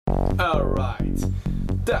Alright,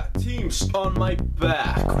 that team's on my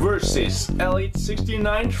back versus Elite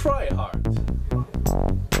 69 Tryhard.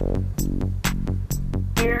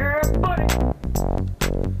 Here, buddy.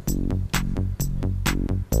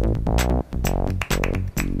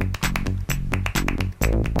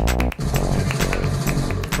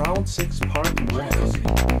 Round 6 part 1.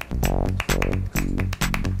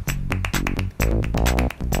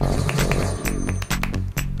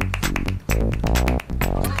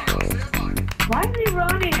 Why is he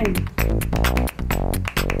running?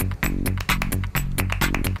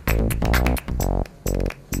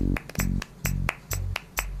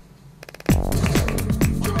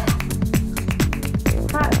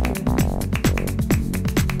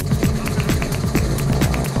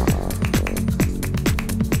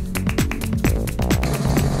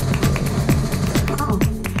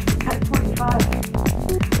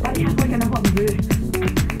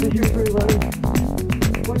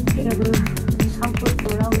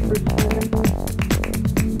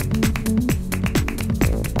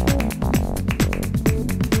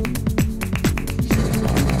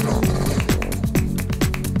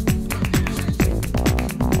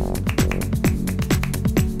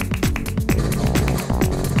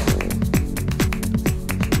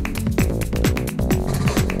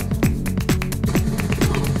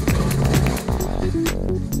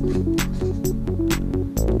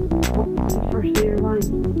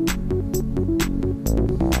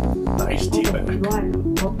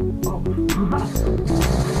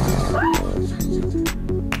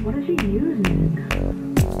 What is he using?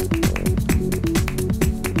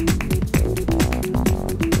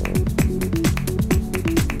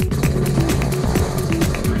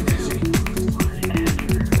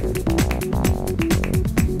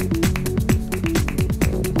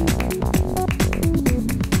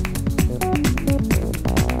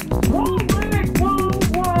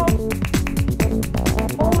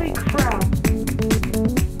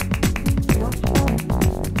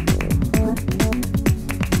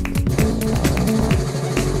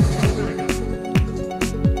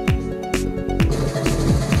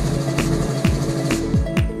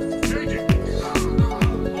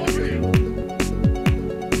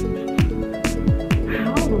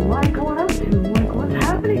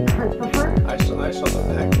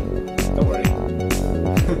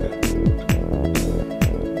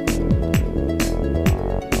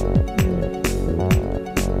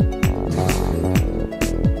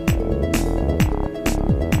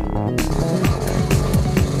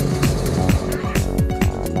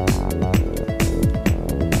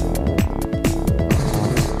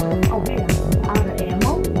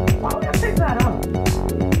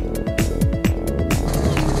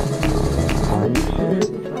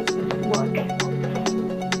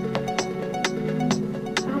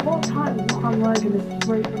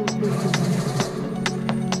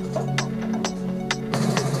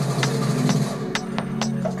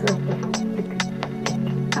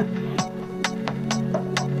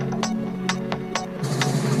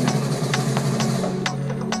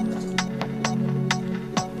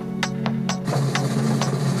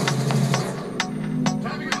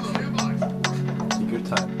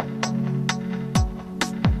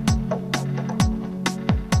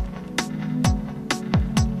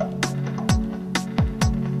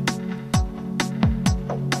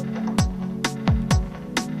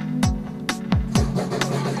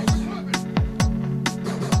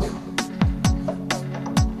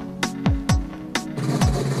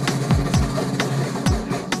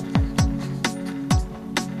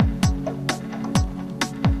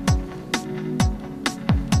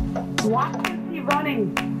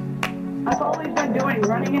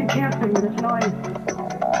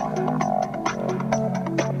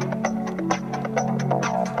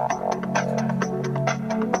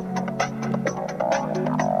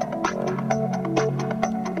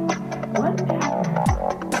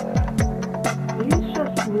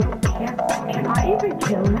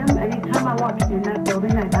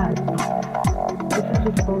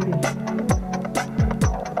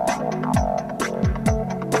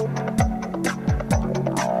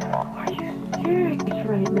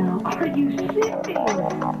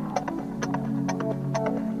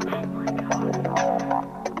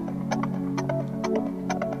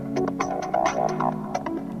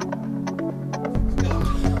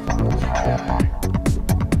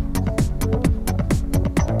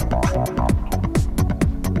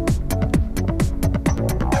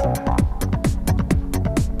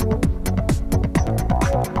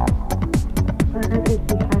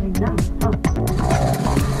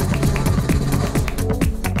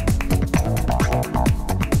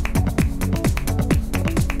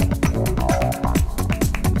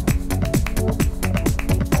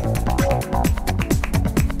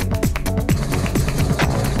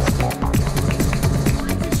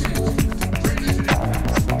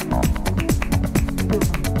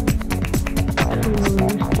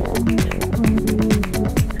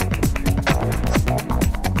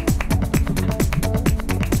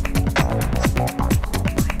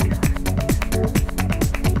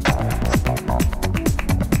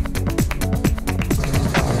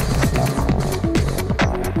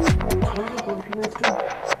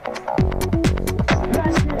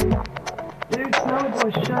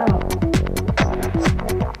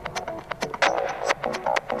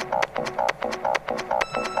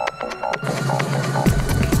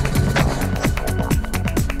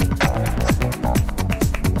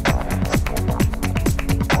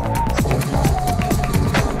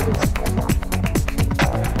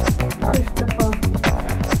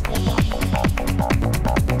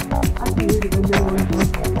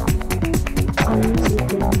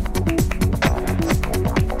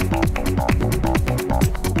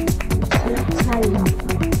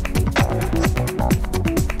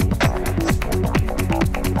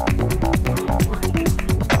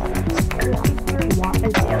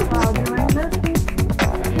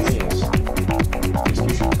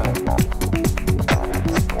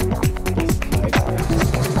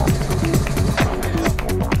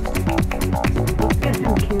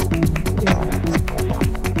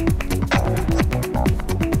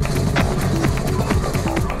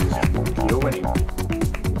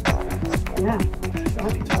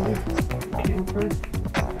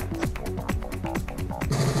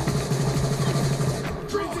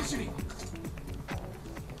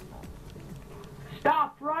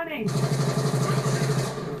 hiding?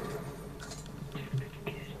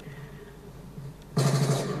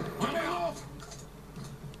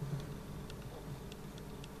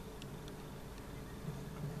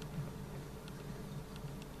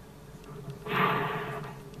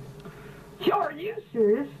 Yo, are you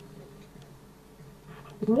serious?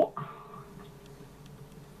 What?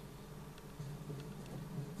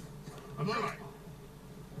 I'm all right.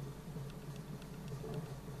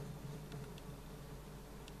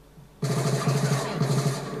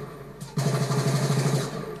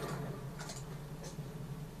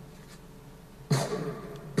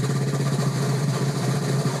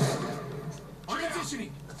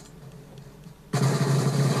 Transitioning.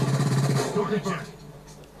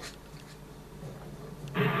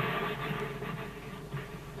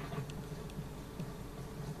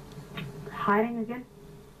 Hiding again?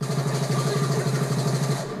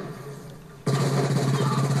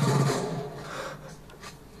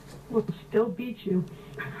 We'll still beat you.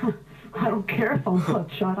 I don't care if I'm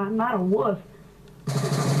bloodshot. I'm not a wuss.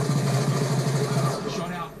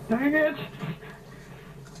 Shut out. Dang it!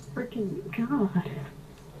 Freaking God.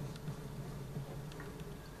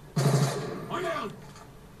 I'm down.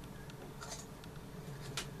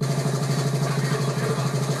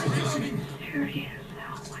 Serious?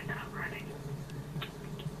 How am I not running?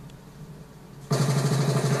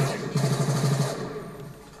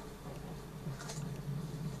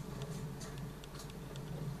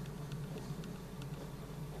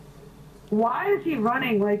 Why is he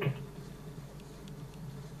running like...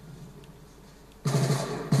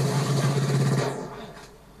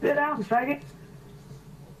 Sit down, faggot.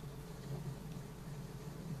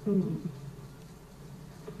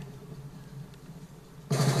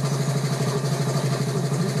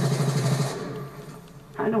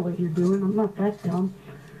 I know what you're doing. I'm not that dumb.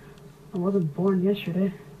 I wasn't born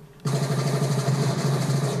yesterday.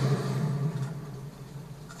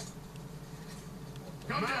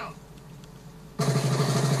 Come down.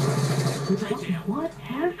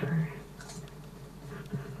 Whatever.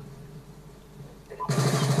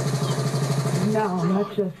 No,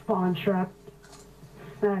 that's just spawn trap.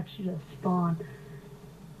 That's just spawn.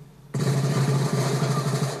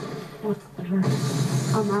 Whatever.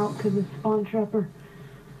 I'm out because of spawn trapper.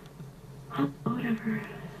 Whatever.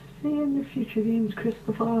 See you in your future games,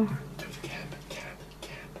 Christopher. To the camp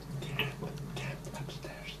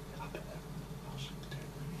upstairs. Up in the house.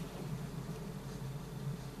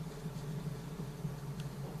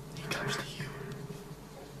 He comes to you.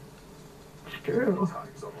 It's true.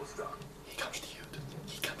 Time's almost done. He comes to you.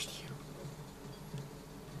 He comes to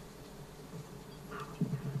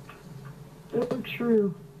you. So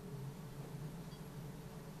true.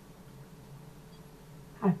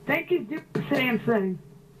 I think he's doing the same thing.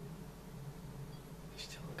 He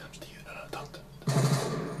still comes to you. No, don't.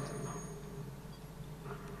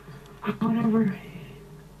 Whatever.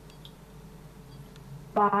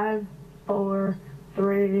 5, 4,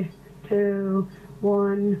 3, 2,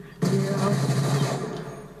 1, 0.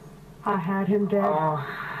 I had him dead. Oh,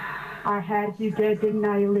 I had you dead, didn't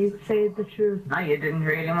I, Elite? Say the truth. no, you didn't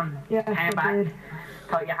really, man. Yes, Came I back. did.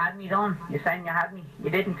 Thought you had me done. You saying you had me. You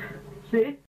didn't. See?